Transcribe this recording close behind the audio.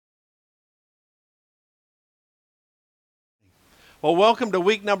Well, welcome to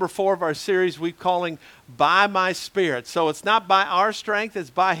week number 4 of our series we're calling By My Spirit. So it's not by our strength, it's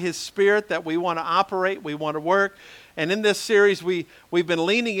by His Spirit that we want to operate, we want to work. And in this series, we've been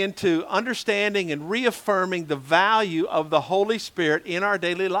leaning into understanding and reaffirming the value of the Holy Spirit in our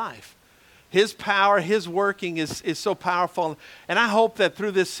daily life. His power, His working is so powerful. And I hope that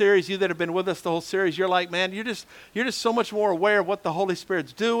through this series, you that have been with us the whole series, you're like, man, you're just so much more aware of what the Holy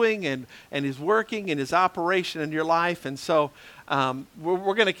Spirit's doing and His working and His operation in your life. And so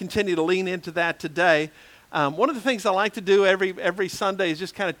we're going to continue to lean into that today. One of the things I like to do every Sunday is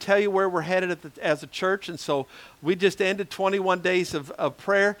just kind of tell you where we're headed as a church. And so we just ended 21 days of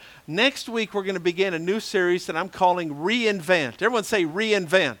prayer. Next week, we're going to begin a new series that I'm calling Reinvent. Everyone say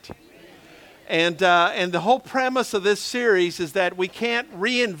Reinvent. And the whole premise of this series is that we can't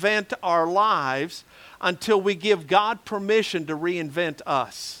reinvent our lives until we give God permission to reinvent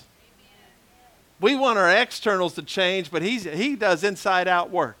us. We want our externals to change, but He does inside-out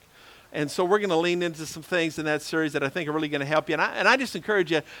work. And so we're going to lean into some things in that series that I think are really going to help you. And I just encourage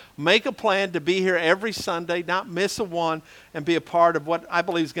you, make a plan to be here every Sunday, not miss a one, and be a part of what I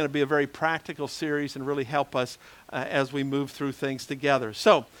believe is going to be a very practical series and really help us as we move through things together.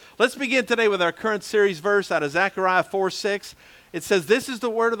 So let's begin today with our current series verse out of Zechariah 4:6. It says, "This is the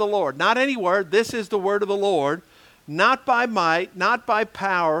word of the Lord." Not any word. This is the word of the Lord. "Not by might, not by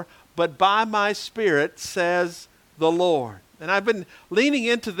power, but by my Spirit, says the Lord." And I've been leaning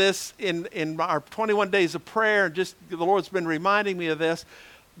into this in our 21 days of prayer, and just the Lord's been reminding me of this.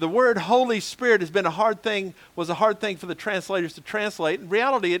 The word Holy Spirit was a hard thing for the translators to translate. In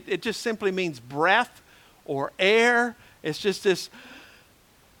reality, it just simply means breath or air. It's just this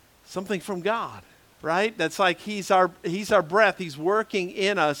something from God, right? That's like He's our breath. He's working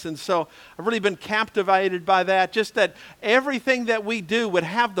in us. And so I've really been captivated by that, just that everything that we do would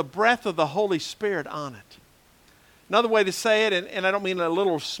have the breath of the Holy Spirit on it. Another way to say it, and I don't mean a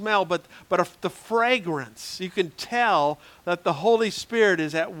little smell, but the fragrance. You can tell that the Holy Spirit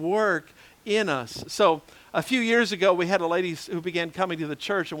is at work in us. So a few years ago, we had a lady who began coming to the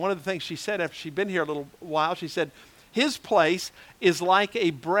church, and one of the things she said after she'd been here a little while, she said, "His place is like a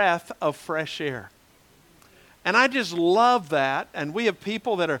breath of fresh air." And I just love that. And we have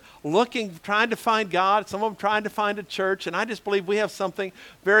people that are trying to find God, some of them trying to find a church. And I just believe we have something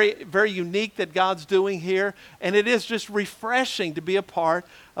very, very unique that God's doing here. And it is just refreshing to be a part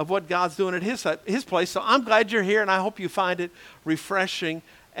of what God's doing at His place. So I'm glad you're here, and I hope you find it refreshing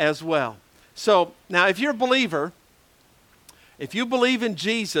as well. So now, if you're a believer, if you believe in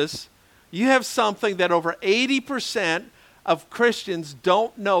Jesus, you have something that over 80% of Christians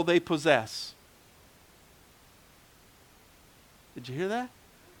don't know they possess. Did you hear that?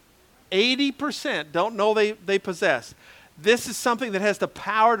 80% don't know they possess. This is something that has the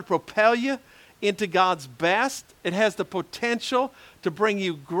power to propel you into God's best. It has the potential to bring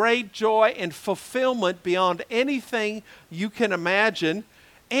you great joy and fulfillment beyond anything you can imagine.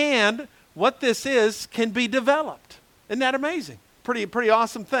 And what this is can be developed. Isn't that amazing? Pretty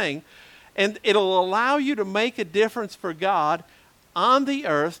awesome thing. And it'll allow you to make a difference for God on the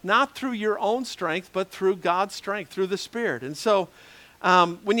earth, not through your own strength, but through God's strength, through the Spirit. And so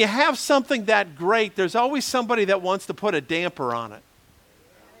when you have something that great, there's always somebody that wants to put a damper on it.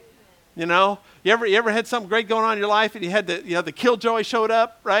 You know, you ever had something great going on in your life, and you had the killjoy showed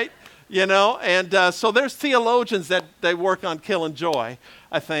up, right? You know, and so there's theologians that they work on killing joy,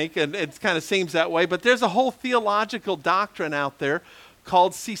 I think, and it kind of seems that way. But there's a whole theological doctrine out there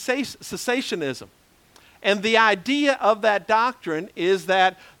called cessationism. And the idea of that doctrine is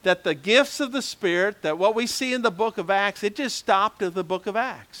that the gifts of the Spirit, that what we see in the book of Acts, it just stopped at the book of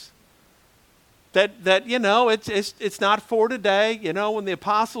Acts. That you know, it's not for today. You know, when the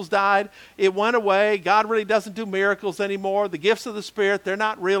apostles died, it went away. God really doesn't do miracles anymore. The gifts of the Spirit, they're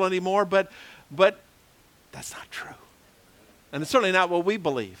not real anymore. But that's not true. And it's certainly not what we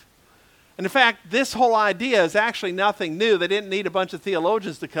believe. And in fact, this whole idea is actually nothing new. They didn't need a bunch of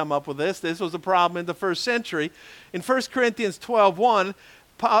theologians to come up with this. This was a problem in the first century. In 1 Corinthians 12:1,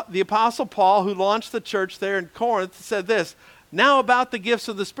 the Apostle Paul, who launched the church there in Corinth, said this, "Now about the gifts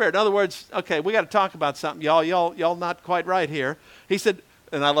of the Spirit." In other words, okay, we got to talk about something, y'all. Y'all not quite right here. He said,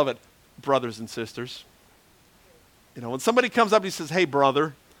 and I love it, brothers and sisters. You know, when somebody comes up and he says, "Hey,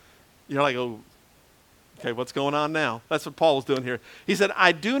 brother," you're like, "Oh, okay, what's going on now?" That's what Paul was doing here. He said,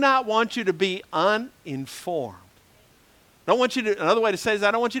 "I do not want you to be uninformed." I don't want you to, another way to say it is, I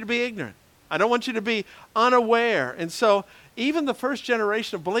don't want you to be ignorant. I don't want you to be unaware. And so even the first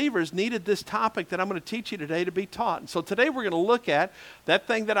generation of believers needed this topic that I'm going to teach you today to be taught. And so today we're going to look at that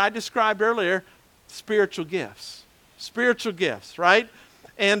thing that I described earlier, spiritual gifts. Spiritual gifts, right?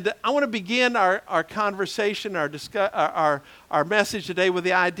 And I want to begin our conversation, our message today with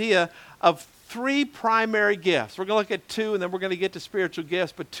the idea of three primary gifts. We're going to look at two, and then we're going to get to spiritual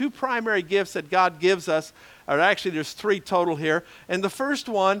gifts. But two primary gifts that God gives us, or actually there's three total here. And the first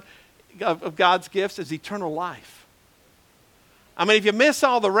one of God's gifts is eternal life. I mean, if you miss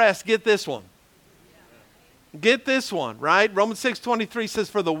all the rest, get this one. Get this one, right? Romans 6:23 says,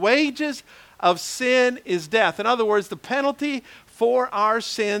 for the wages of sin is death. In other words, the penalty for our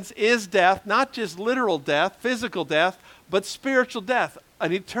sins is death, not just literal death, physical death, but spiritual death,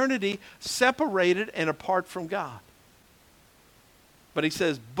 an eternity separated and apart from God. But he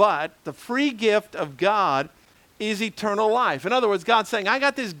says, but the free gift of God is eternal life. In other words, God's saying, I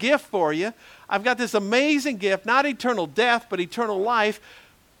got this gift for you. I've got this amazing gift, not eternal death, but eternal life.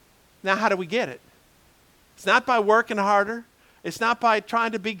 Now, how do we get it? It's not by working harder. It's not by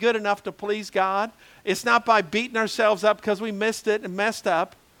trying to be good enough to please God. It's not by beating ourselves up because we missed it and messed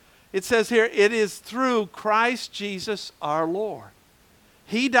up. It says here, it is through Christ Jesus our Lord.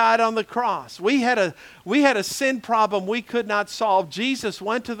 He died on the cross. We had a sin problem we could not solve. Jesus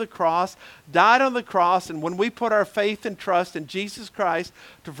went to the cross, died on the cross, and when we put our faith and trust in Jesus Christ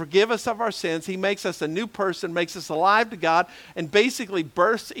to forgive us of our sins, he makes us a new person, makes us alive to God, and basically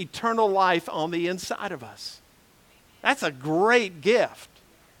births eternal life on the inside of us. That's a great gift.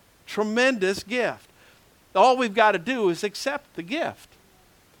 Tremendous gift. All we've got to do is accept the gift.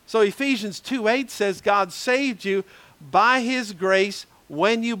 So Ephesians 2:8 says God saved you by his grace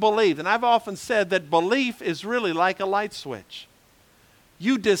when you believed. And I've often said that belief is really like a light switch.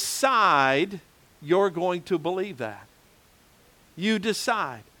 You decide you're going to believe that. You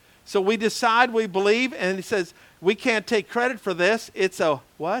decide. So we decide we believe, and he says we can't take credit for this. It's a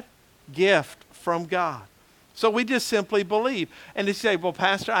what? Gift from God. So we just simply believe. And they say, well,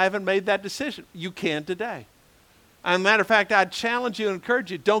 Pastor, I haven't made that decision. You can today. As a matter of fact, I'd challenge you and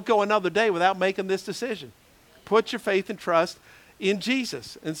encourage you, don't go another day without making this decision. Put your faith and trust in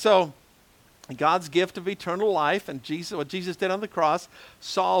Jesus. And so God's gift of eternal life and what Jesus did on the cross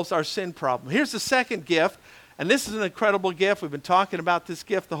solves our sin problem. Here's the second gift, and this is an incredible gift. We've been talking about this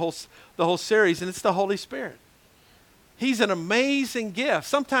gift the whole series, and it's the Holy Spirit. He's an amazing gift.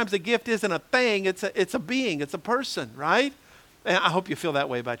 Sometimes a gift isn't a thing, it's a being, it's a person, right? And I hope you feel that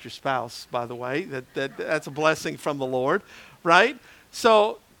way about your spouse, by the way. That's a blessing from the Lord, right?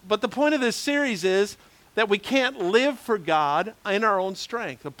 So, but the point of this series is that we can't live for God in our own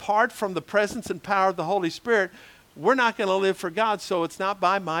strength. Apart from the presence and power of the Holy Spirit, we're not going to live for God. So it's not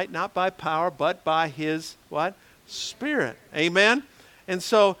by might, not by power, but by his what? Spirit. Amen? And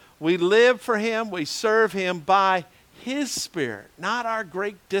so we live for him, we serve him by his Spirit, not our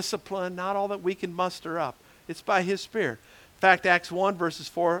great discipline, not all that we can muster up. It's by his Spirit. In fact, Acts 1 verses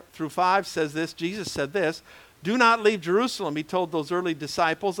 4 through 5 says this. Jesus said this, do not leave Jerusalem, he told those early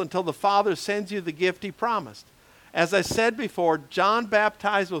disciples, until the Father sends you the gift he promised. As I said before, John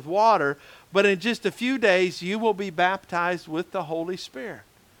baptized with water, but in just a few days you will be baptized with the Holy Spirit.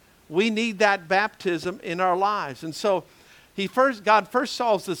 We need that baptism in our lives. And so God first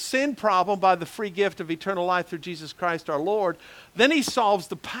solves the sin problem by the free gift of eternal life through Jesus Christ our Lord. Then he solves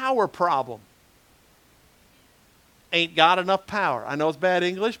the power problem. Ain't got enough power. I know it's bad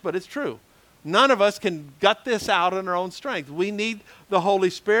English, but it's true. None of us can gut this out in our own strength. We need the Holy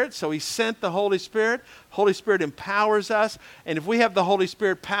Spirit, so he sent the Holy Spirit. Holy Spirit empowers us, and if we have the Holy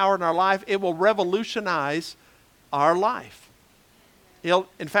Spirit power in our life, it will revolutionize our life. He'll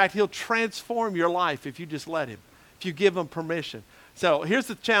transform your life if you just let him, if you give him permission. So here's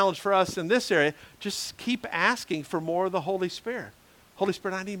the challenge for us in this area. Just keep asking for more of the Holy Spirit. Holy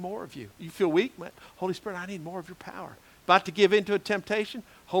Spirit, I need more of you. You feel weak? Holy Spirit, I need more of your power. About to give into a temptation?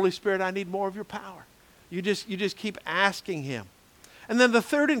 Holy Spirit, I need more of your power. You just keep asking him. And then the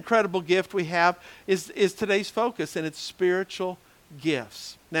third incredible gift we have is today's focus, and it's spiritual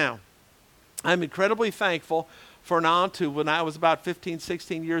gifts. Now, I'm incredibly thankful for an aunt who, when I was about 15,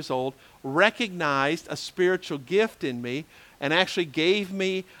 16 years old, recognized a spiritual gift in me and actually gave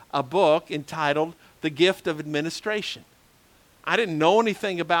me a book entitled The Gift of Administration. I didn't know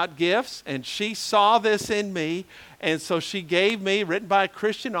anything about gifts, and she saw this in me, and so she gave me, written by a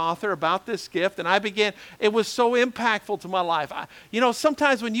Christian author, about this gift, and it was so impactful to my life.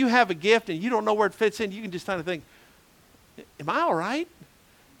 Sometimes when you have a gift and you don't know where it fits in, you can just kind of think, am I all right?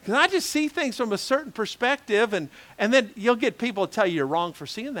 Because I just see things from a certain perspective, and then you'll get people to tell you you're wrong for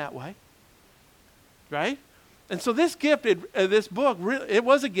seeing that way, right? And so this gift, this book, it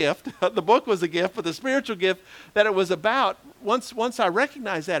was a gift. The book was a gift, but the spiritual gift that it was about, once I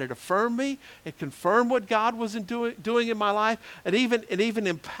recognized that, it affirmed me. It confirmed what God was doing in my life. It even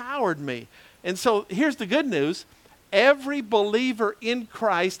empowered me. And so here's the good news. every believer in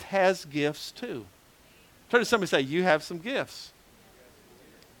Christ has gifts too. Turn to somebody and say, you have some gifts.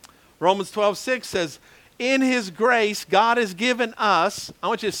 Romans 12:6 says, in His grace, God has given us, I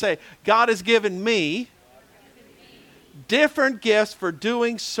want you to say, God has given me different gifts for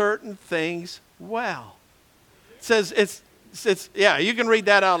doing certain things well. It says, yeah, you can read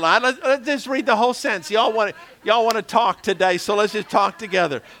that out loud. Let's just read the whole sentence. Y'all want to talk today, so let's just talk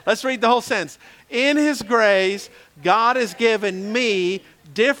together. Let's read the whole sentence. In His grace, God has given me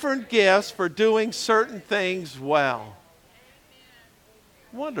different gifts for doing certain things well.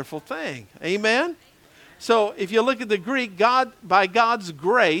 Wonderful thing. Amen? So if you look at the Greek, God, by God's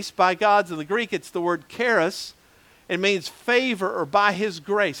grace, in the Greek it's the word charis. It means favor or by His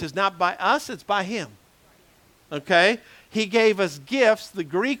grace. It's not by us, it's by Him. Okay? He gave us gifts. The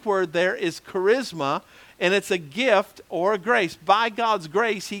Greek word there is charisma, and it's a gift or a grace. By God's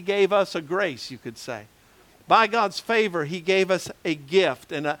grace, He gave us a grace, you could say. By God's favor, He gave us a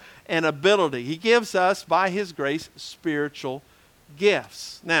gift and an ability. He gives us, by His grace, spiritual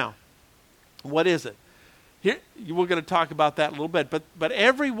gifts. Now, what is it? Here, we're going to talk about that a little bit. But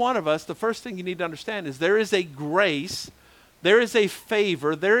every one of us, the first thing you need to understand is there is a grace, there is a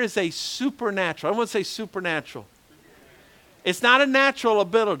favor, there is a supernatural. I want to say supernatural. It's not a natural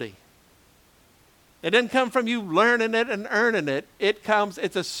ability. It doesn't come from you learning it and earning it.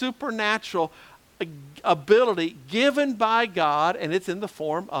 It's a supernatural ability given by God, and it's in the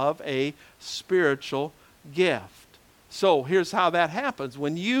form of a spiritual gift. So here's how that happens.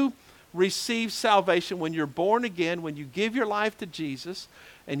 When you receive salvation, when you're born again, when you give your life to Jesus,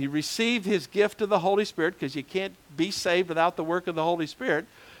 and you receive His gift of the Holy Spirit, because you can't be saved without the work of the Holy Spirit,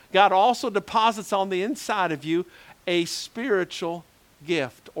 God also deposits on the inside of you a spiritual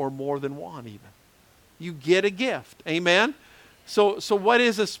gift, or more than one even. You get a gift. Amen? So what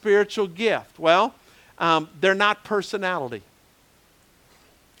is a spiritual gift? Well, they're not personality.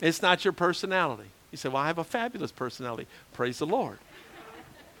 It's not your personality. You say, well, I have a fabulous personality. Praise the Lord.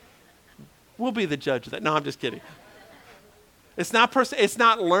 We'll be the judge of that. No, I'm just kidding. It's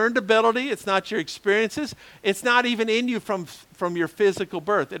not learned ability. It's not your experiences. It's not even in you from your physical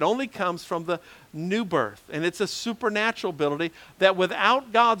birth. It only comes from the new birth. And it's a supernatural ability that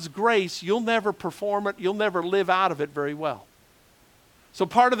without God's grace, you'll never perform it. You'll never live out of it very well. So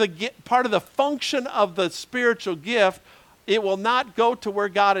part of the function of the spiritual gift, it will not go to where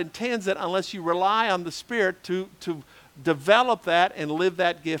God intends it unless you rely on the Spirit to develop that and live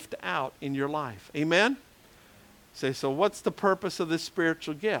that gift out in your life. Amen? Say, so what's the purpose of this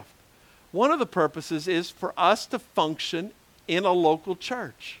spiritual gift? One of the purposes is for us to function in a local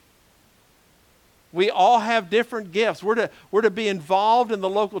church. We all have different gifts. We're to be involved in the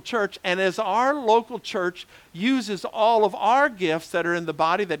local church, and as our local church uses all of our gifts that are in the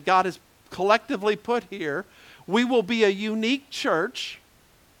body that God has collectively put here, we will be a unique church,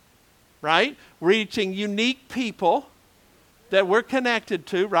 right? Reaching unique people that we're connected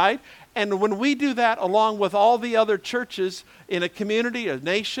to, right? And when we do that along with all the other churches in a community, a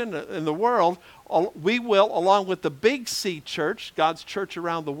nation, in the world, we will, along with the Big C church, God's church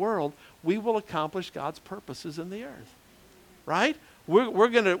around the world, we will accomplish God's purposes in the earth, right? We're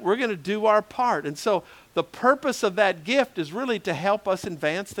gonna do our part. And so the purpose of that gift is really to help us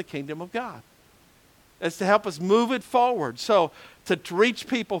advance the kingdom of God. It's to help us move it forward. So to reach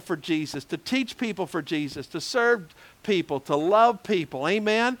people for Jesus, to teach people for Jesus, to serve people, to love people,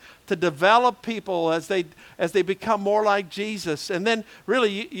 amen? To develop people as they become more like Jesus. And then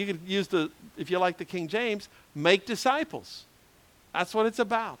really you could use if you like the King James, make disciples. That's what it's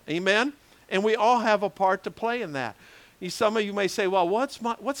about, amen? And we all have a part to play in that. Some of you may say, well,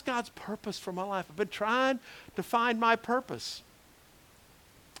 what's God's purpose for my life? I've been trying to find my purpose.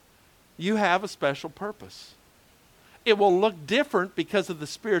 You have a special purpose. It will look different because of the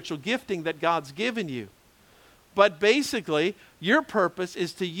spiritual gifting that God's given you. But basically, your purpose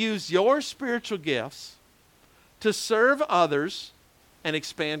is to use your spiritual gifts to serve others and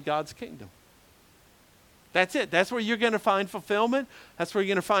expand God's kingdom. That's it. That's where you're going to find fulfillment. That's where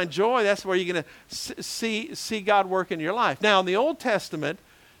you're going to find joy. That's where you're going to see God work in your life. Now, in the Old Testament,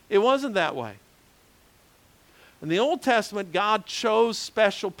 it wasn't that way. In the Old Testament, God chose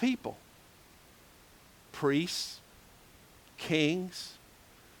special people. Priests, kings.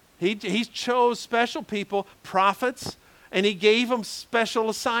 He chose special people, prophets, and He gave them special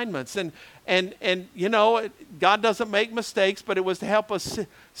assignments. And you know, God doesn't make mistakes, but it was to help us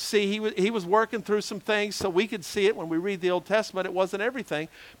see. He was working through some things so we could see it when we read the Old Testament. It wasn't everything.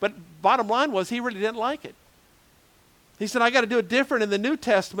 But bottom line was He really didn't like it. He said, I got to do it different in the New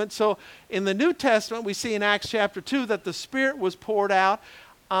Testament. So in the New Testament, we see in Acts chapter 2 that the Spirit was poured out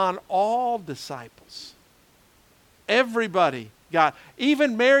on all disciples. Everybody got.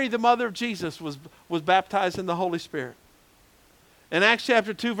 Even Mary, the mother of Jesus, was baptized in the Holy Spirit. In Acts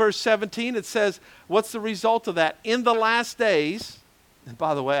chapter 2, verse 17, it says, what's the result of that? In the last days, and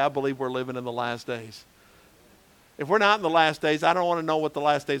by the way, I believe we're living in the last days. If we're not in the last days, I don't want to know what the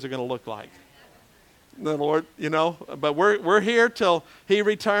last days are going to look like. The Lord, but we're here till he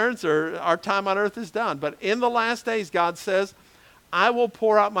returns or our time on earth is done. But in the last days, God says, I will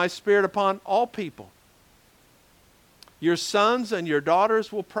pour out my Spirit upon all people. Your sons and your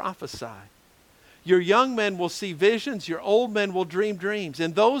daughters will prophesy. Your young men will see visions. Your old men will dream dreams.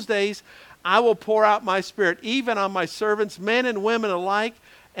 In those days, I will pour out my Spirit even on my servants, men and women alike,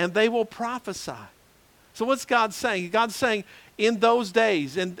 and they will prophesy. So what's God saying? God's saying in those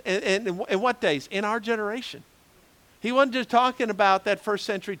days, and what days? In our generation. He wasn't just talking about that first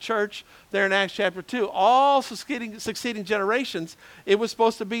century church there in Acts chapter 2. All succeeding generations, it was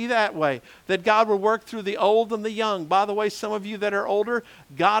supposed to be that way. That God would work through the old and the young. By the way, some of you that are older,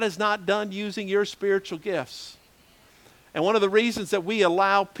 God is not done using your spiritual gifts. And one of the reasons that we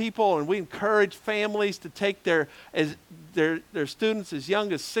allow people and we encourage families to take their students as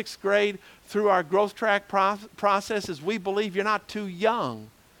young as 6th grade through our growth track process is we believe you're not too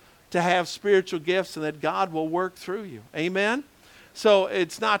young to have spiritual gifts and that God will work through you. Amen? So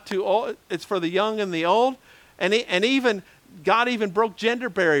it's not too old. It's for the young and the old. And even God even broke gender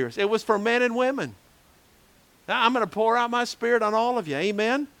barriers. It was for men and women. I'm going to pour out my Spirit on all of you.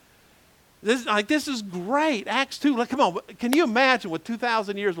 Amen? This is great. Acts 2. Come on. Can you imagine what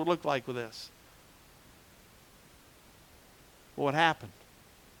 2,000 years would look like with this? What happened?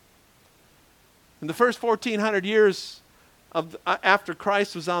 In the first 1,400 years after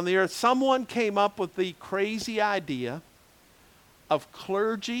Christ was on the earth, someone came up with the crazy idea of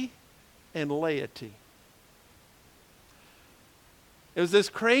clergy and laity. It was this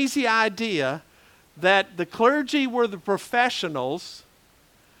crazy idea that the clergy were the professionals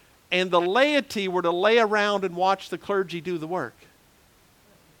and the laity were to lay around and watch the clergy do the work.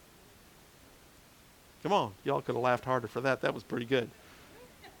 Come on, y'all could have laughed harder for that. That was pretty good.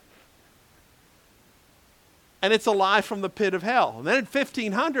 And it's a lie from the pit of hell. And then in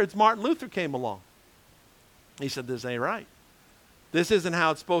 1500s, Martin Luther came along. He said, this ain't right. This isn't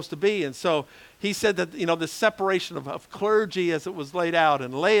how it's supposed to be. And so he said that, the separation of clergy as it was laid out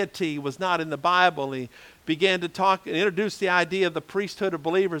and laity was not in the Bible. And he began to talk and introduce the idea of the priesthood of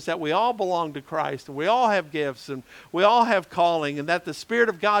believers, that we all belong to Christ and we all have gifts and we all have calling, and that the Spirit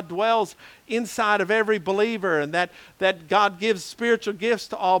of God dwells inside of every believer, and that God gives spiritual gifts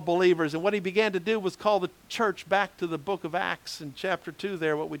to all believers. And what he began to do was call the church back to the book of Acts in chapter 2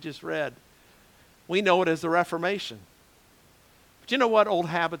 there, what we just read. We know it as the Reformation. But you know what? Old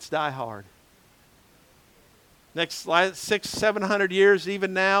habits die hard. Next 600-700 years,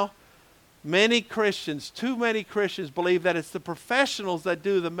 even now, too many Christians believe that it's the professionals that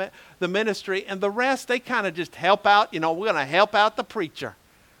do the ministry, and the rest, they kind of just help out. We're going to help out the preacher.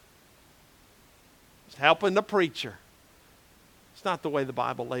 Just helping the preacher. It's not the way the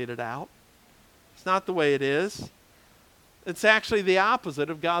Bible laid it out. It's not the way it is. It's actually the opposite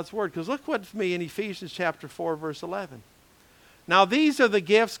of God's word. Because look with me in Ephesians chapter 4, verse 11. Now these are the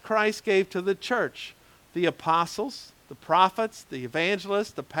gifts Christ gave to the church: the apostles, the prophets, the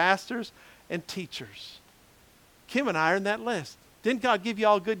evangelists, the pastors, and teachers. Kim and I are in that list. Didn't God give you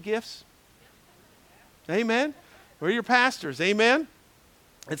all good gifts? Amen? We're your pastors. Amen?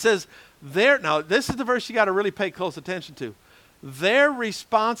 It says, now this is the verse you got to really pay close attention to. Their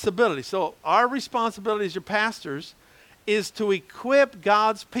responsibility, so our responsibility as your pastors is to equip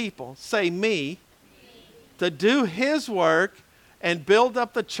God's people, say me, to do His work and build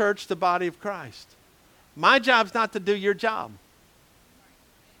up the church, the body of Christ. My job's not to do your job.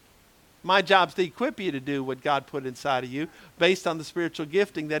 My job's to equip you to do what God put inside of you based on the spiritual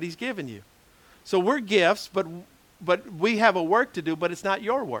gifting that He's given you. So we're gifts, but we have a work to do, but it's not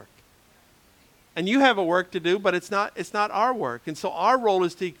your work. And you have a work to do, but it's not our work. And so our role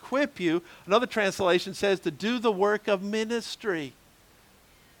is to equip you. Another translation says to do the work of ministry.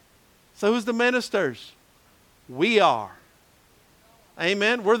 So who's the ministers? We are.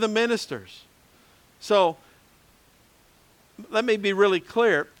 Amen? We're the ministers. So let me be really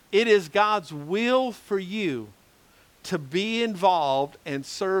clear. It is God's will for you to be involved and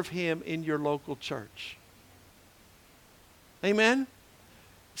serve Him in your local church. Amen?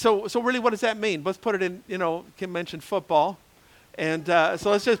 So really, what does that mean? Let's put it in, Kim mentioned football. And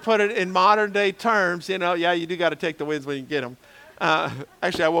so let's just put it in modern day terms. Yeah, you do got to take the wins when you get them.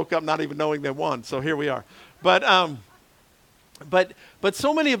 Actually, I woke up not even knowing they won, so here we are. But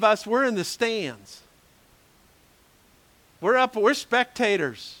so many of us, we're in the stands. We're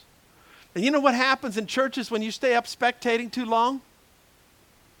spectators. And you know what happens in churches when you stay up spectating too long?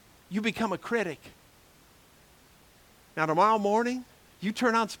 You become a critic. Now tomorrow morning, you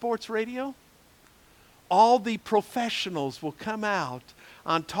turn on sports radio, all the professionals will come out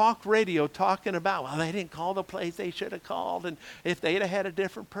on talk radio talking about, well, they didn't call the plays they should have called, and if they'd have had a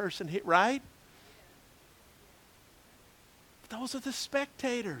different person hit, right? Those are the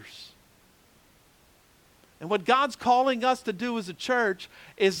spectators. And what God's calling us to do as a church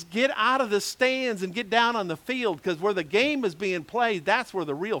is get out of the stands and get down on the field, because where the game is being played, that's where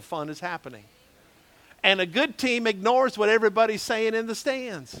the real fun is happening. And a good team ignores what everybody's saying in the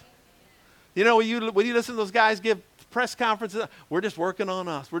stands. You know, when you listen to those guys give press conferences, we're just working on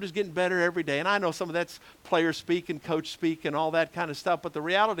us. We're just getting better every day. And I know some of that's player speak and coach speak and all that kind of stuff. But the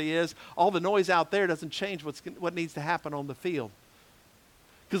reality is all the noise out there doesn't change what needs to happen on the field.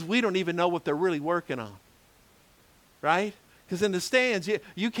 Because we don't even know what they're really working on. Right? Because in the stands,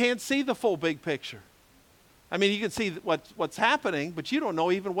 you can't see the full big picture. I mean, you can see what's happening, but you don't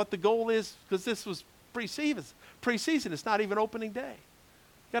know even what the goal is, because this was preseason. It's not even opening day.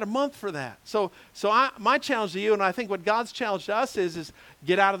 Got a month for that. So my challenge to you, and I think what God's challenge to us is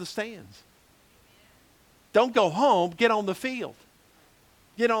get out of the stands. Don't go home. Get on the field.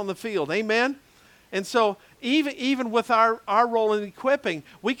 Get on the field. Amen? And so even with our role in equipping,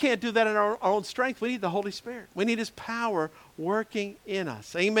 we can't do that in our own strength. We need the Holy Spirit. We need His power working in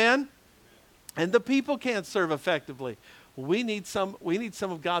us. Amen? And the people can't serve effectively. We need some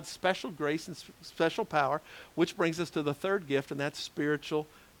of God's special grace and special power, which brings us to the third gift, and that's spiritual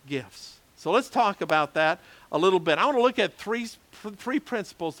gifts. So let's talk about that a little bit. I want to look at three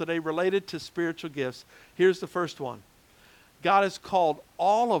principles today related to spiritual gifts. Here's the first one. God has called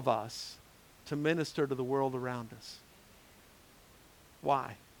all of us to minister to the world around us.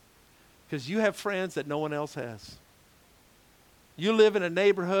 Why? Because you have friends that no one else has. You live in a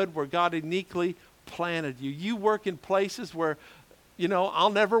neighborhood where God uniquely planted you. You work in places where, I'll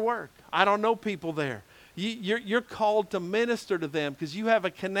never work. I don't know people there. You're called to minister to them because you have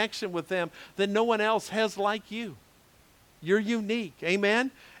a connection with them that no one else has like you. You're unique.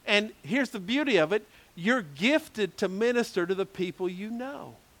 Amen? And here's the beauty of it. You're gifted to minister to the people you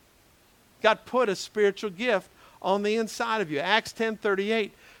know. God put a spiritual gift on the inside of you. Acts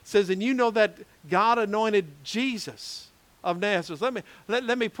 10:38 says, and you know that God anointed Jesus of Nazareth.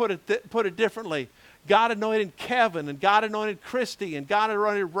 Let me put it differently. God anointed Kevin, and God anointed Christy, and God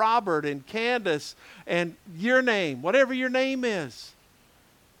anointed Robert and Candace, and your name, whatever your name is.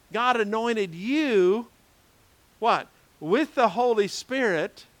 God anointed you, what? With the Holy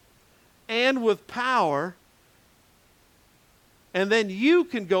Spirit and with power. And then you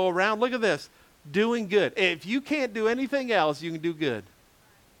can go around, look at this, doing good. If you can't do anything else, you can do good.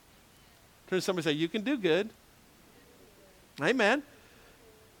 Turn to somebody and say, you can do good. Amen.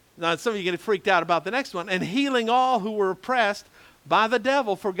 Now, some of you get freaked out about the next one. And healing all who were oppressed by the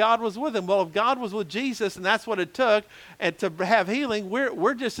devil, for God was with him. Well, if God was with Jesus, and that's what it took, and to have healing,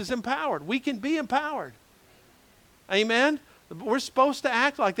 we're just as empowered. We can be empowered. Amen? We're supposed to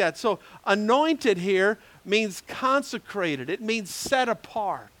act like that. So anointed here means consecrated. It means set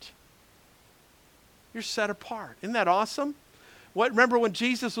apart. You're set apart. Isn't that awesome? Remember when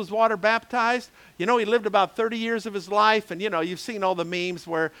Jesus was water baptized? He lived about 30 years of his life, and you've seen all the memes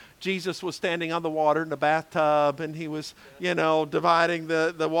where Jesus was standing on the water in the bathtub, and he was, dividing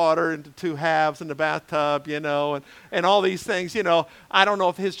the water into two halves in the bathtub, and all these things, I don't know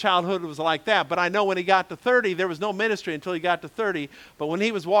if his childhood was like that, but I know when he got to 30, there was no ministry until he got to 30, but when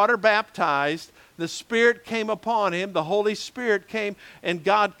he was water baptized, the Spirit came upon him, the Holy Spirit came, and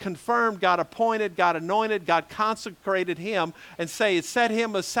God confirmed, God appointed, God anointed, God consecrated him, and set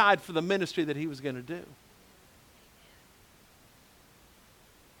him aside for the ministry that he was going to do.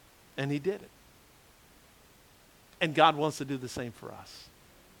 And he did it. And God wants to do the same for us.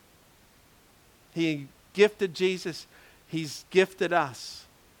 He gifted Jesus. He's gifted us.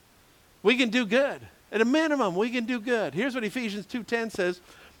 We can do good. At a minimum, we can do good. Here's what Ephesians 2:10 says.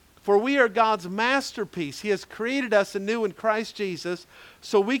 For we are God's masterpiece. He has created us anew in Christ Jesus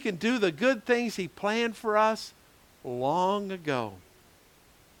so we can do the good things He planned for us long ago.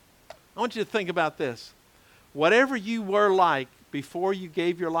 I want you to think about this. Whatever you were like before you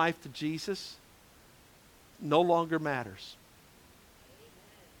gave your life to Jesus no longer matters.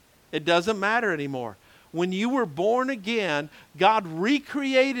 It doesn't matter anymore. When you were born again, God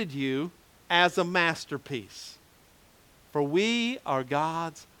recreated you as a masterpiece. For we are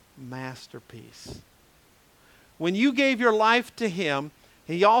God's masterpiece. When you gave your life to Him,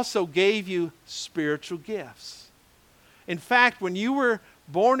 He also gave you spiritual gifts. In fact, when you were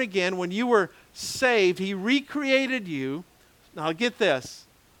born again, when you were saved, He recreated you. Now get this.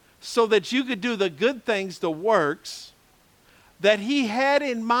 so that you could do the good things, the works, that he had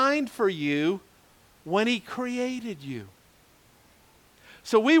in mind for you when he created you.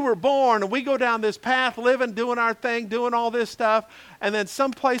 So we were born and we go down this path, living, doing our thing, doing all this stuff, and then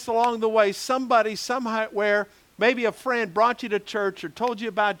someplace along the way, somebody, somewhere, maybe a friend brought you to church or told you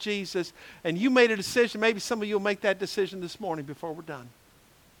about Jesus, and you made a decision. Maybe some of you will make that decision this morning before we're done.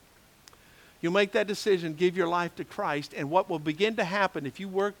 You'll make that decision, give your life to Christ, and what will begin to happen if you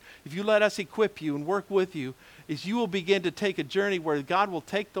let us equip you and work with you, is you will begin to take a journey where God will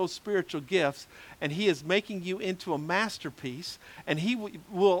take those spiritual gifts and he is making you into a masterpiece, and he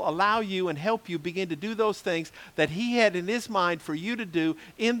will allow you and help you begin to do those things that he had in his mind for you to do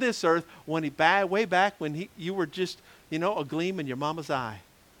in this earth when way back when you were just, a gleam in your mama's eye.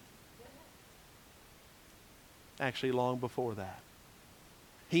 Actually, long before that.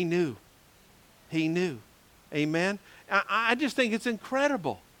 He knew. He knew. Amen? I just think it's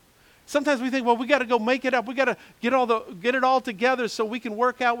incredible. Sometimes we think, well, we got to go make it up. We got to get it all together so we can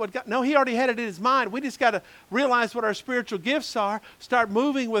work out what God. No, he already had it in his mind. We just got to realize what our spiritual gifts are, start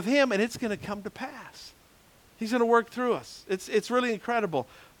moving with him, and it's going to come to pass. He's going to work through us. It's really incredible.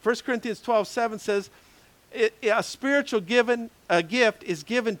 1 Corinthians 12:7 says, a spiritual gift is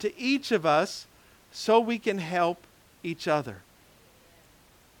given to each of us so we can help each other.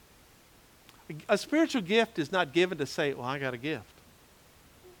 A spiritual gift is not given to say, well, I got a gift.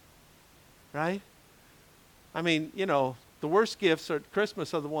 Right? I mean, the worst gifts at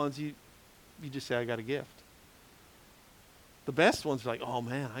Christmas are the ones you just say, I got a gift. The best ones are like, oh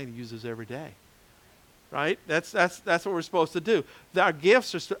man, I can use this every day. Right? That's what we're supposed to do. Our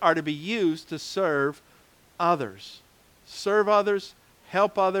gifts are to be used to serve others. Serve others,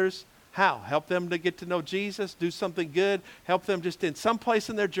 help others. How? Help them to get to know Jesus, do something good, help them just in some place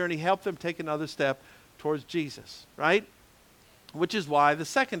in their journey, help them take another step towards Jesus. Right? Which is why the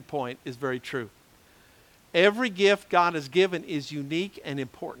second point is very true. Every gift God has given is unique and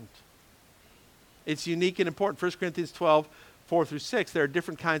important. It's unique and important. 1 Corinthians 12:4-6. There are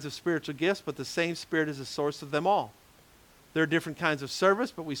different kinds of spiritual gifts, but the same Spirit is the source of them all. There are different kinds of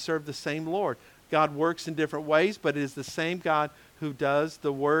service, but we serve the same Lord. God works in different ways, but it is the same God who does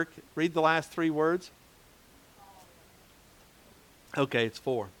the work. Read the last three words. Okay, it's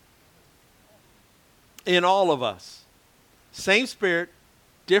 4. In all of us. Same Spirit,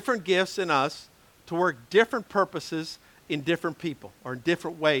 different gifts in us to work different purposes in different people, or in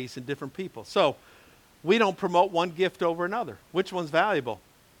different ways in different people. So we don't promote one gift over another. Which one's valuable?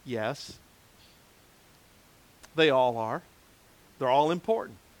 Yes. They all are. They're all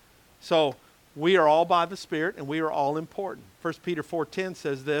important. So we are all by the Spirit, and we are all important. 1 Peter 4:10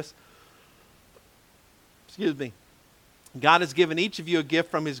 says this. God has given each of you a gift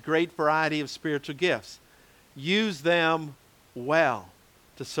from his great variety of spiritual gifts. Use them well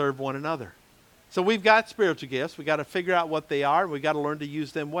to serve one another. So we've got spiritual gifts. We've got to figure out what they are, and we've got to learn to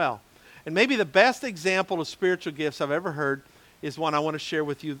use them well. And maybe the best example of spiritual gifts I've ever heard is one I want to share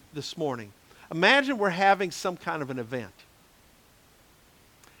with you this morning. Imagine we're having some kind of an event,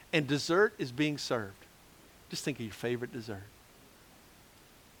 and dessert is being served. Just think of your favorite dessert.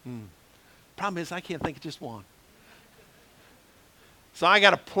 Problem is, I can't think of just one. So I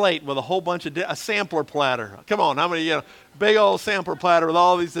got a plate with a whole bunch of a sampler platter. Come on, how many, big old sampler platter with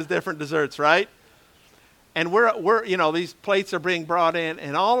all these different desserts, right? And we're these plates are being brought in,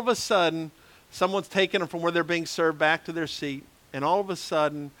 and all of a sudden, someone's taking them from where they're being served back to their seat, and all of a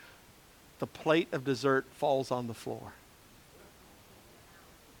sudden, the plate of dessert falls on the floor.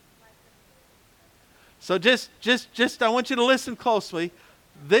 So just I want you to listen closely.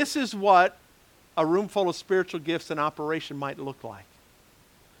 This is what a room full of spiritual gifts in operation might look like.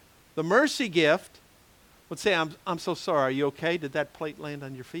 The mercy gift would say, I'm so sorry, are you okay? Did that plate land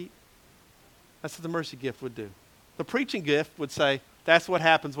on your feet? That's what the mercy gift would do. The preaching gift would say, that's what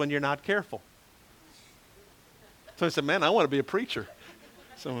happens when you're not careful. So I said, man, I want to be a preacher.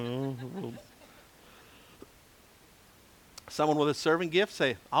 So, someone with a serving gift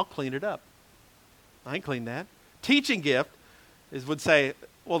say, I'll clean it up. I can clean that. Teaching gift would say,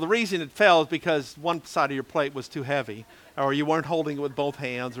 well, the reason it fell is because one side of your plate was too heavy, or you weren't holding it with both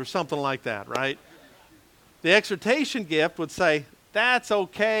hands, or something like that, right? The exhortation gift would say, that's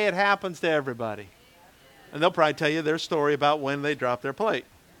okay, it happens to everybody. And they'll probably tell you their story about when they dropped their plate.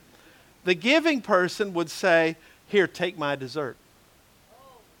 The giving person would say, here, take my dessert.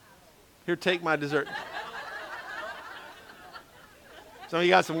 Here, take my dessert. Some of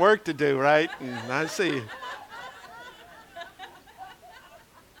you got some work to do, right? I see.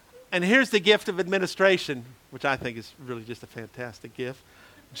 And here's the gift of administration, which I think is really just a fantastic gift.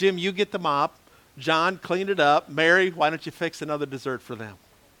 Jim, you get the mop. John, clean it up. Mary, why don't you fix another dessert for them?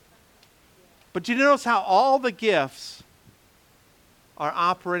 But you notice how all the gifts are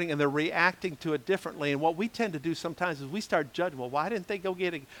operating and they're reacting to it differently. And what we tend to do sometimes is we start judging, well, why didn't they go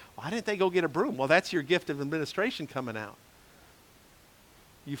get a broom? Well, that's your gift of administration coming out.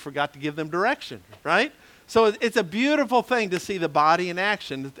 You forgot to give them direction, right? So it's a beautiful thing to see the body in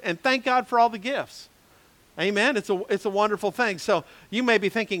action. And thank God for all the gifts. Amen. It's a wonderful thing. So you may be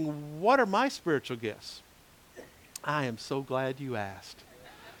thinking, what are my spiritual gifts? I am so glad you asked.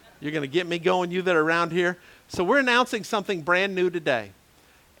 You're going to get me going, you that are around here. So we're announcing something brand new today.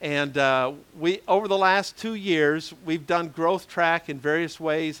 And we, over the last 2 years, we've done Growth Track in various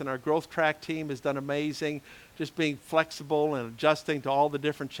ways, and our Growth Track team has done amazing, just being flexible and adjusting to all the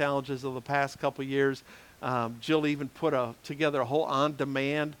different challenges of the past couple years. Jill even put together a whole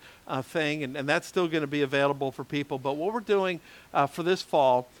on-demand thing, and that's still going to be available for people. But what we're doing for this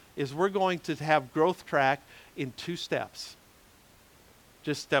fall is we're going to have Growth Track in 2 steps.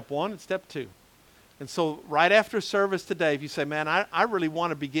 Just step 1 and step 2. And so right after service today, if you say, man, I really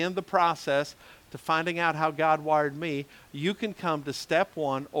want to begin the process to finding out how God wired me, you can come to step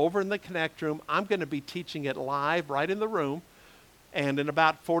 1 over in the Connect room. I'm going to be teaching it live right in the room. And in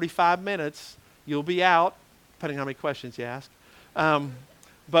about 45 minutes, you'll be out, depending on how many questions you ask.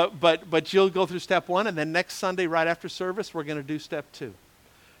 But you'll go through step 1, and then next Sunday right after service, we're going to do step 2.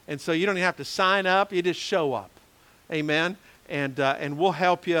 And so you don't even have to sign up. You just show up. Amen. And we'll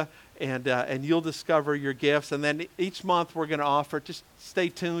help you, and you'll discover your gifts. And then each month we're going to offer, just stay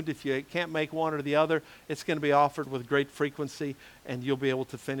tuned. If you can't make one or the other, it's going to be offered with great frequency, and you'll be able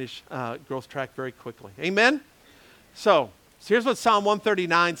to finish Growth Track very quickly. Amen? So here's what Psalm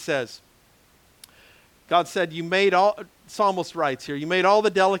 139 says. God said, Psalmist writes here, you made all the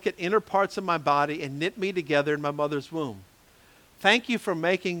delicate inner parts of my body and knit me together in my mother's womb. Thank you for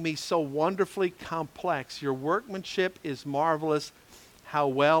making me so wonderfully complex. Your workmanship is marvelous. How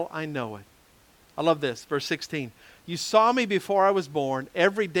well I know it. I love this. Verse 16. You saw me before I was born.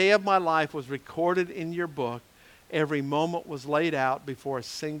 Every day of my life was recorded in your book. Every moment was laid out before a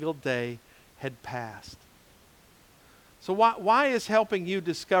single day had passed. So why is helping you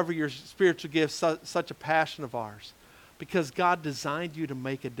discover your spiritual gifts such a passion of ours? Because God designed you to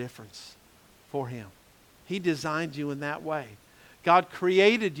make a difference for Him. He designed you in that way. God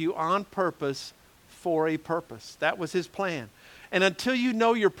created you on purpose for a purpose. That was His plan. And until you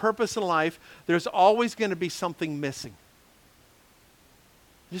know your purpose in life, there's always going to be something missing.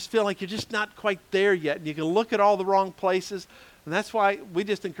 You just feel like you're just not quite there yet. And you can look at all the wrong places. And that's why we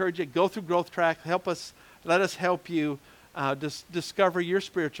just encourage you to go through Growth Track. Let us help you discover your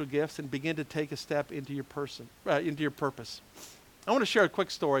spiritual gifts and begin to take a step into your purpose. I want to share a quick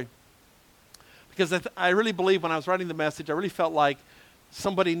story. Because I really believe when I was writing the message, I really felt like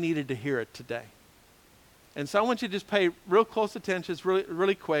somebody needed to hear it today. And so I want you to just pay real close attention. It's really,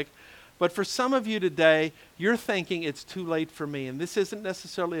 really quick. But for some of you today, you're thinking it's too late for me. And this isn't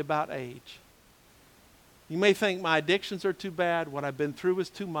necessarily about age. You may think my addictions are too bad. What I've been through is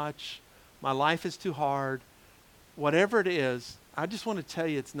too much. My life is too hard. Whatever it is, I just want to tell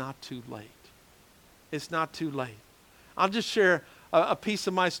you it's not too late. It's not too late. I'll just share a piece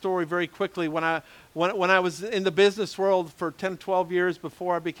of my story very quickly. When I was in the business world for 10, 12 years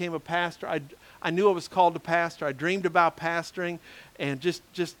before I became a pastor, I knew I was called to pastor. I dreamed about pastoring and just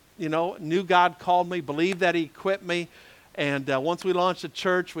knew God called me, believed that He equipped me. And once we launched a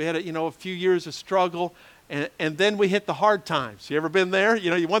church, we had a few years of struggle, and then we hit the hard times. You ever been there?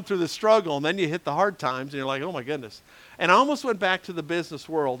 You went through the struggle, and then you hit the hard times, and you're like, oh my goodness. And I almost went back to the business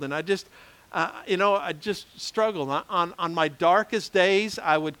world, and I just struggled. On my darkest days,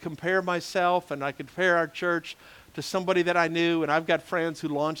 I would compare myself and I could compare our church to somebody that I knew. And I've got friends who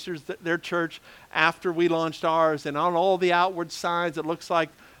launched their church after we launched ours. And on all the outward signs, it looks like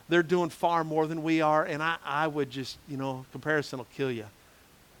they're doing far more than we are. And I would just, comparison will kill you.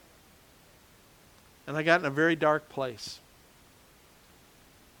 And I got in a very dark place.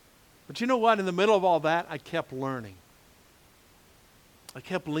 But you know what? In the middle of all that, I kept learning. I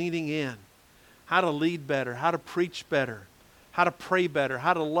kept leaning in. How to lead better, how to preach better, how to pray better,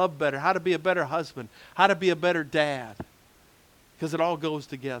 how to love better, how to be a better husband, how to be a better dad. Because it all goes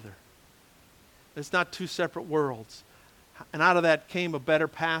together. It's not two separate worlds. And out of that came a better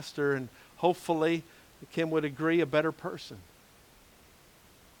pastor, and hopefully, Kim would agree, a better person.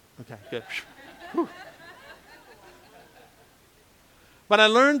 Okay, good. But I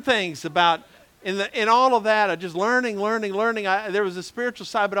learned things about in all of that, I just learning. There was a spiritual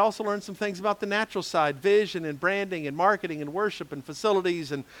side, but I also learned some things about the natural side, vision and branding and marketing and worship and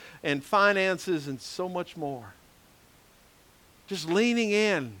facilities and finances and so much more. Just leaning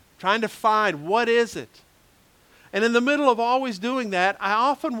in, trying to find what is it. And in the middle of always doing that, I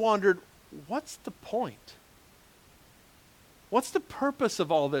often wondered, what's the point? What's the purpose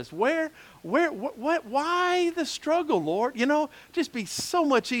of all this? Why the struggle, Lord? You know, just be so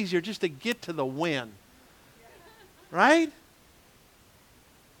much easier just to get to the win. Right?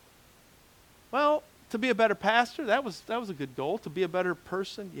 Well, to be a better pastor, that was a good goal. To be a better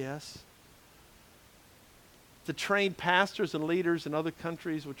person, yes. To train pastors and leaders in other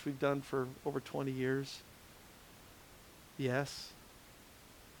countries, which we've done for over 20 years, yes.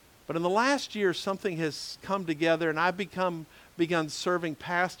 But in the last year, something has come together, and I've begun serving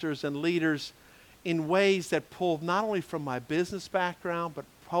pastors and leaders in ways that pull not only from my business background, but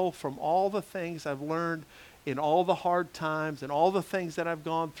pull from all the things I've learned in all the hard times and all the things that I've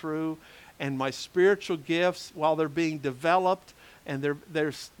gone through, and my spiritual gifts while they're being developed, and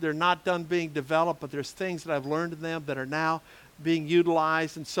they're not done being developed, but there's things that I've learned in them that are now being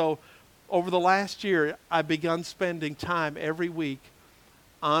utilized. And so over the last year, I've begun spending time every week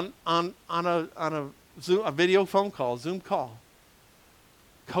on a video phone call, Zoom call,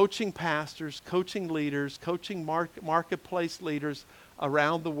 coaching pastors, coaching leaders, coaching marketplace leaders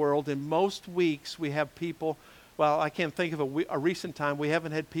around the world. In most weeks, we have people, well, I can't think of a recent time, we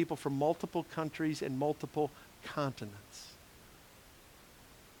haven't had people from multiple countries and multiple continents.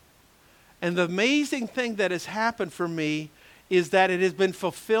 And the amazing thing that has happened for me is that it has been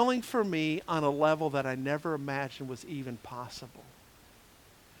fulfilling for me on a level that I never imagined was even possible.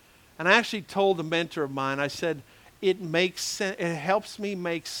 And I actually told a mentor of mine, I said, it makes sense, it helps me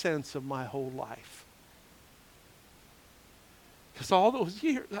make sense of my whole life. Because all those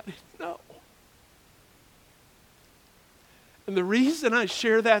years I didn't know. And the reason I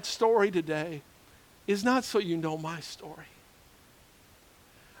share that story today is not so you know my story.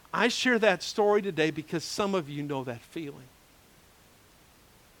 I share that story today because some of you know that feeling.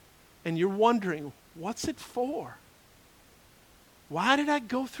 And you're wondering, what's it for? Why did I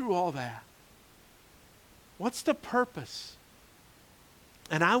go through all that? What's the purpose?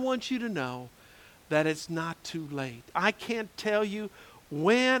 And I want you to know that it's not too late. I can't tell you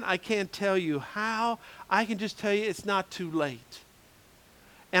when, I can't tell you how. I can just tell you it's not too late.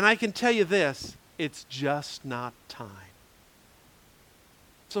 And I can tell you this, it's just not time.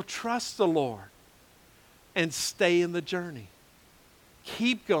 So trust the Lord and stay in the journey.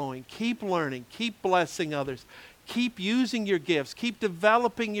 Keep going, keep learning, keep blessing others, keep using your gifts, keep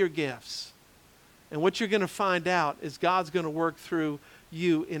developing your gifts. And what you're going to find out is God's going to work through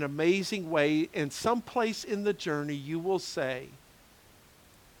you in an amazing way. And someplace in the journey you will say,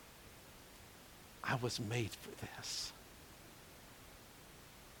 I was made for this.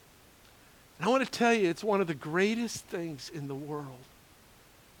 And I want to tell you, it's one of the greatest things in the world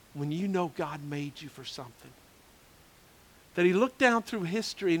when you know God made you for something. That he looked down through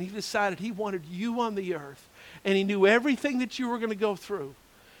history and he decided he wanted you on the earth. And he knew everything that you were going to go through.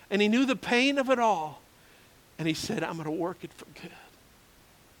 And he knew the pain of it all. And he said, I'm going to work it for good.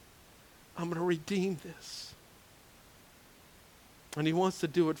 I'm going to redeem this. And he wants to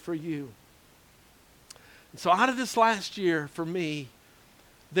do it for you. And so out of this last year, for me,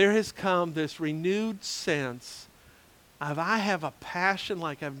 there has come this renewed sense of I have a passion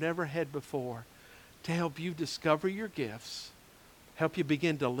like I've never had before to help you discover your gifts, help you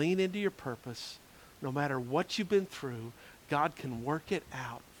begin to lean into your purpose. No matter what you've been through, God can work it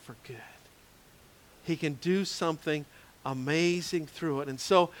out for good. He can do something amazing through it. And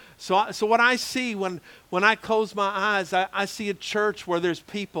so what I see when I close my eyes, I see a church where there's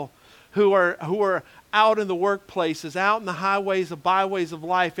people who are out in the workplaces, out in the highways and byways of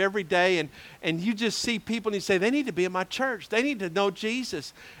life every day, and you just see people and you say, they need to be in my church. They need to know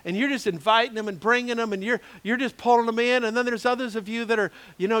Jesus. And you're just inviting them and bringing them, and you're just pulling them in. And then there's others of you that are,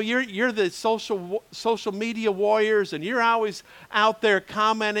 you're the social media warriors, and you're always out there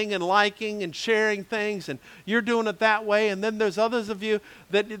commenting and liking and sharing things, and you're doing it that way. And then there's others of you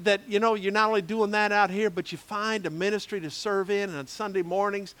that you're not only doing that out here, but you find a ministry to serve in, and on Sunday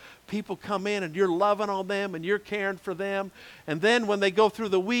mornings, people come in and you're loving on them and you're caring for them. And then when they go through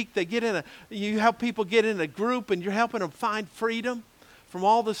the week, you help people get in a group and you're helping them find freedom from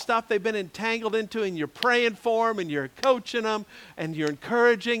all the stuff they've been entangled into, and you're praying for them and you're coaching them and you're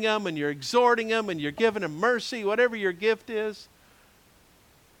encouraging them and you're exhorting them and you're giving them mercy, whatever your gift is.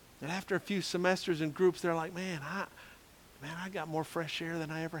 And after a few semesters in groups, they're like, man, I got more fresh air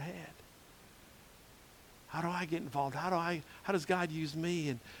than I ever had. How do I get involved? How does God use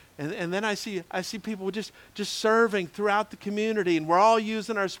me? And then I see people just serving throughout the community, and we're all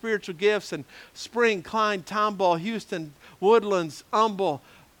using our spiritual gifts in Spring, Klein, Tomball, Houston, Woodlands, Humble,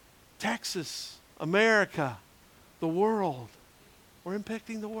 Texas, America, the world. We're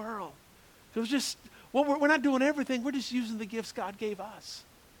impacting the world. It was just, we're not doing everything. We're just using the gifts God gave us.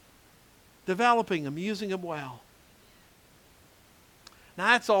 developing them, using them well. Now,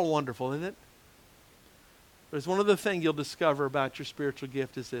 that's all wonderful, isn't it? There's one other thing you'll discover about your spiritual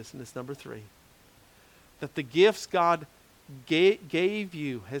gift is this, and it's number 3. That the gifts God gave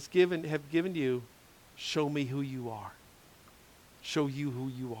you, have given you, show me who you are. Show you who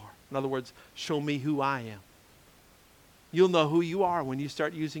you are. In other words, show me who I am. You'll know who you are when you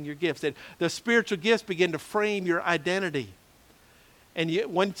start using your gifts. And the spiritual gifts begin to frame your identity. And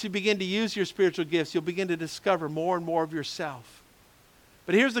once you begin to use your spiritual gifts, you'll begin to discover more and more of yourself.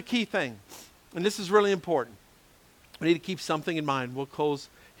 But here's the key thing, and this is really important. We need to keep something in mind. We'll close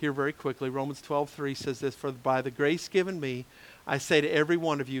here very quickly. Romans 12:3 says this, "For by the grace given me, I say to every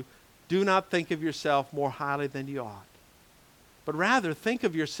one of you, do not think of yourself more highly than you ought. But rather think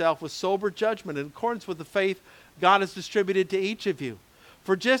of yourself with sober judgment in accordance with the faith God has distributed to each of you.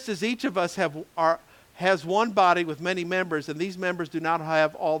 For just as each of us has one body with many members, and these members do not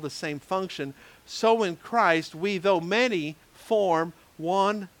have all the same function, so in Christ we, though many, form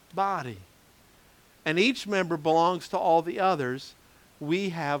one body. And each member belongs to all the others. We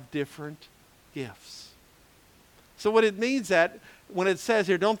have different gifts." So what it means that when it says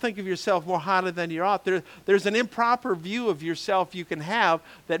here, don't think of yourself more highly than you ought, there's an improper view of yourself you can have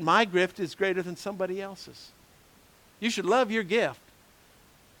that my gift is greater than somebody else's. You should love your gift,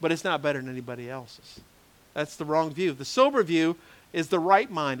 but it's not better than anybody else's. That's the wrong view. The sober view is the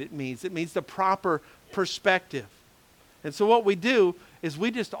right mind, it means. It means the proper perspective. And so what we do is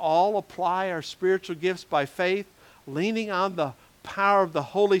we just all apply our spiritual gifts by faith, leaning on the power of the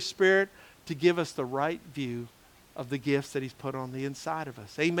Holy Spirit to give us the right view of the gifts that He's put on the inside of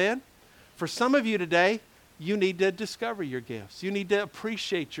us. Amen? For some of you today, you need to discover your gifts. You need to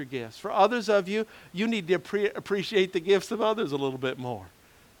appreciate your gifts. For others of you, you need to appreciate the gifts of others a little bit more.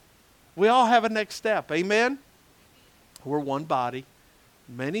 We all have a next step. Amen? We're one body,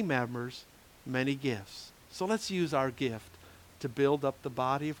 many members, many gifts. So let's use our gift to build up the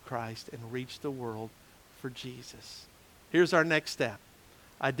body of Christ and reach the world for Jesus. Here's our next step.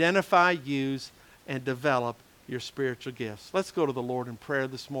 Identify, use, and develop your spiritual gifts. Let's go to the Lord in prayer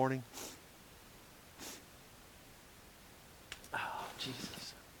this morning. Oh,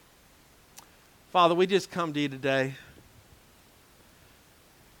 Jesus. Father, we just come to you today.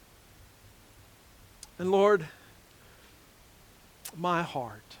 And Lord, my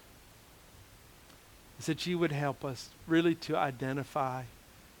heart is that you would help us really to identify,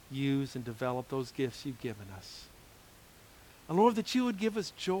 use, and develop those gifts you've given us. And Lord, that you would give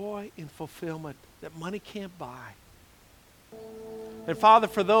us joy and fulfillment that money can't buy. And Father,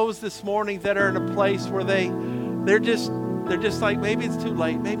 for those this morning that are in a place where they're just like, maybe it's too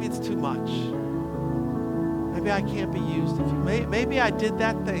late, maybe it's too much. Maybe I can't be used of you. Maybe I did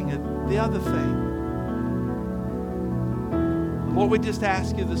that thing and the other thing. Lord, we just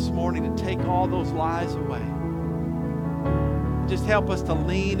ask you this morning to take all those lies away. Just help us to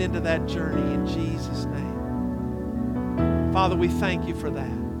lean into that journey in Jesus' name. Father, we thank you for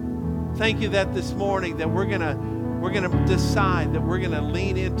that. Thank you that this morning that we're gonna decide that we're gonna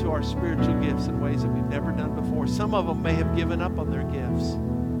lean into our spiritual gifts in ways that we've never done before. Some of them may have given up on their gifts.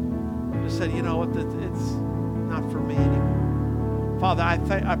 Just said, you know what, it's not for me anymore. Father, I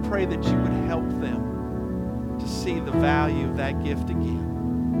pray that you would help them to see the value of that gift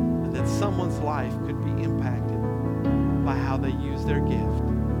again, and that someone's life could be impacted by how they use their gift.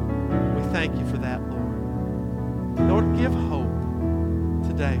 We thank you for that, Lord. Lord, give hope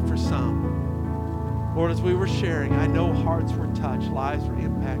today for some. Lord, as we were sharing, I know hearts were touched, lives were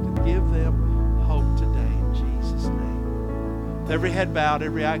impacted. Give them hope today in Jesus' name. With every head bowed,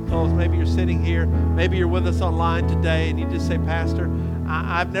 every eye closed. Maybe you're sitting here, maybe you're with us online today, and you just say, Pastor,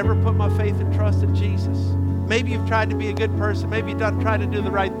 I've never put my faith and trust in Jesus. Maybe you've tried to be a good person. Maybe you've tried to do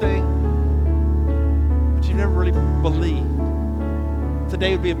the right thing, but you never really believed.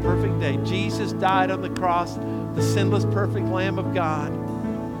 Today would be a perfect day. Jesus died on the cross, the sinless, perfect Lamb of God,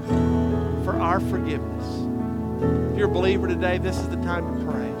 for our forgiveness. If you're a believer today, this is the time to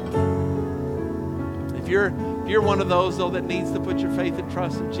pray. If you're one of those, though, that needs to put your faith and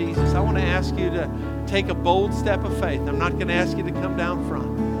trust in Jesus, I want to ask you to take a bold step of faith. I'm not going to ask you to come down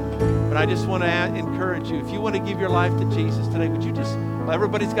front. But I just want to encourage you. If you want to give your life to Jesus today, would you just, well,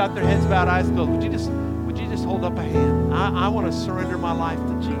 everybody's got their heads bowed, eyes closed. Would you just hold up a hand? I want to surrender my life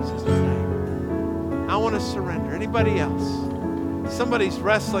to Jesus today. I want to surrender. Anybody else? Somebody's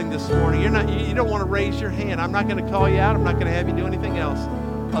wrestling this morning. You don't want to raise your hand. I'm not going to call you out. I'm not going to have you do anything else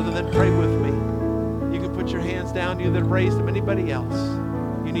other than pray with me. You can put your hands down. You that have raised them. Anybody else?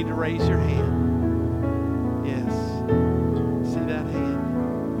 You need to raise your hand. Yes. See that hand?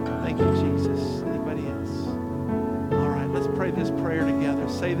 Thank you, Jesus. Anybody else? All right, let's pray this prayer together.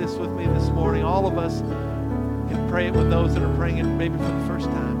 say this with me this morning. All of us can pray it with those that are praying it maybe for the first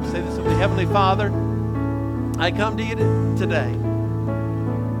time. Say this with me. Heavenly Father, I come to you today.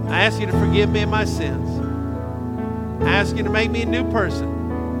 I ask you to forgive me of my sins. I ask you to make me a new person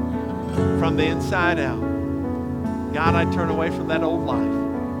from the inside out. God, I turn away from that old life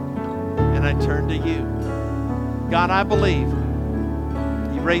and I turn to you. God, I believe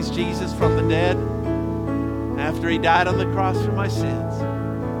you raised Jesus from the dead after he died on the cross for my sins.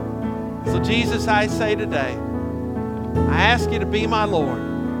 So Jesus, I say today, I ask you to be my Lord.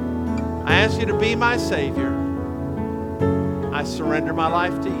 I ask you to be my Savior. I surrender my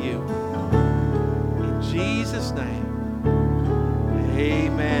life to you. In Jesus' name,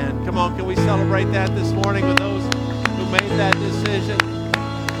 amen. Come on, can we celebrate that this morning with those who made that decision?